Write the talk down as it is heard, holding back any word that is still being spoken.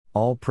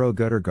All Pro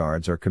Gutter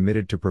Guards are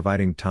committed to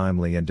providing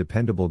timely and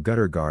dependable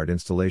gutter guard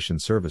installation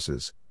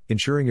services,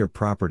 ensuring your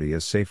property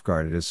is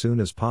safeguarded as soon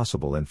as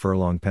possible in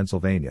Furlong,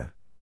 Pennsylvania.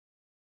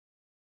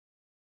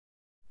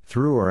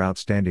 Through our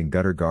outstanding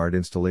gutter guard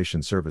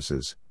installation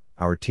services,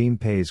 our team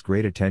pays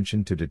great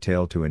attention to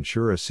detail to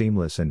ensure a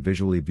seamless and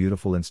visually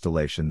beautiful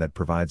installation that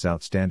provides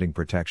outstanding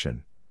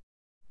protection.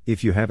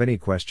 If you have any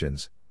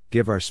questions,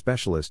 give our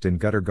specialist in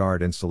gutter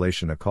guard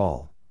installation a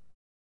call.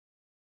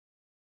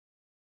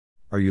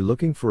 Are you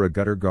looking for a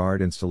gutter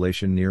guard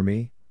installation near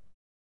me?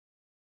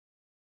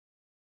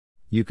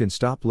 You can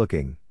stop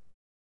looking.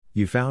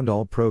 You found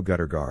All Pro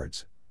Gutter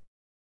Guards.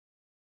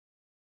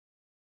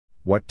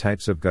 What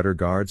types of gutter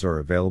guards are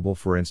available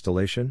for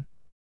installation?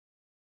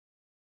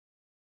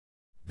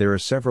 There are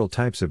several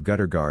types of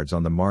gutter guards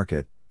on the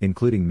market,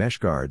 including mesh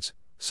guards,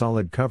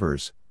 solid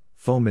covers,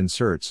 foam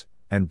inserts,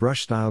 and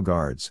brush-style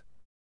guards.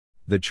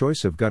 The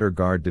choice of gutter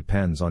guard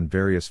depends on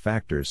various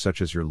factors such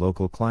as your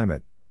local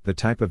climate, the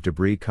type of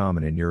debris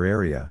common in your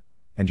area,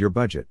 and your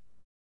budget.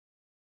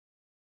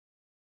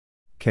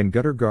 Can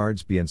gutter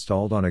guards be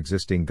installed on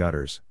existing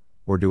gutters,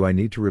 or do I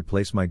need to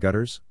replace my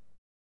gutters?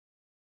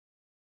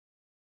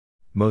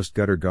 Most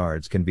gutter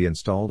guards can be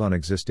installed on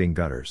existing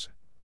gutters.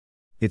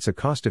 It's a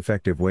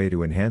cost-effective way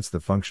to enhance the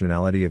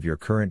functionality of your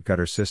current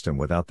gutter system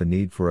without the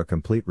need for a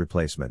complete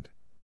replacement.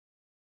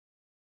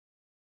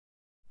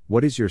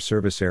 What is your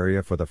service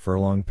area for the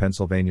Furlong,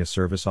 Pennsylvania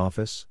service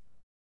office?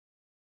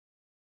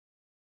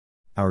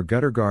 Our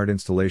gutter guard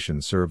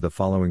installations serve the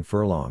following: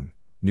 Furlong,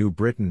 New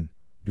Britain,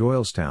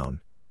 Doylestown,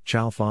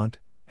 Chalfont,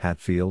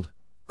 Hatfield,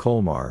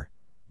 Colmar,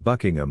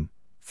 Buckingham,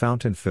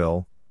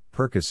 Fountainville,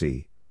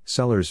 Percy,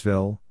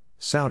 Sellersville,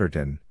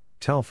 Souderton,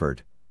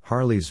 Telford,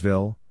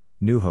 Harleysville,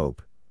 New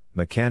Hope,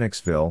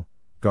 Mechanicsville,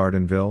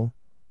 Gardenville,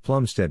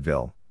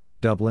 Plumsteadville,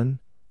 Dublin,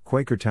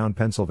 Quakertown,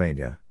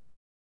 Pennsylvania.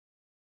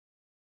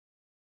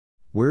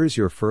 Where is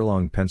your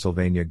Furlong,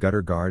 Pennsylvania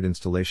gutter guard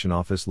installation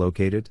office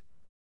located?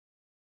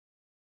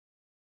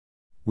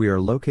 We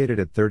are located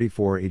at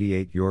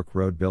 3488 York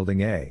Road,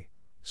 Building A,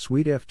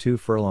 Suite F2,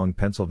 Furlong,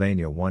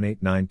 Pennsylvania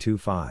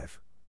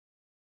 18925.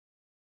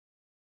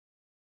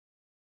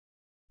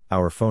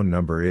 Our phone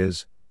number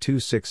is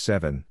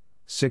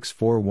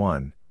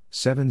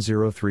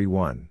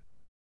 267-641-7031.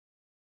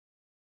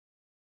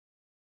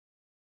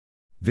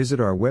 Visit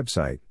our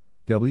website,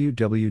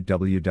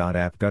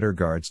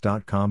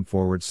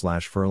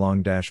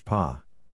 www.appgutterguards.com/furlong-pa.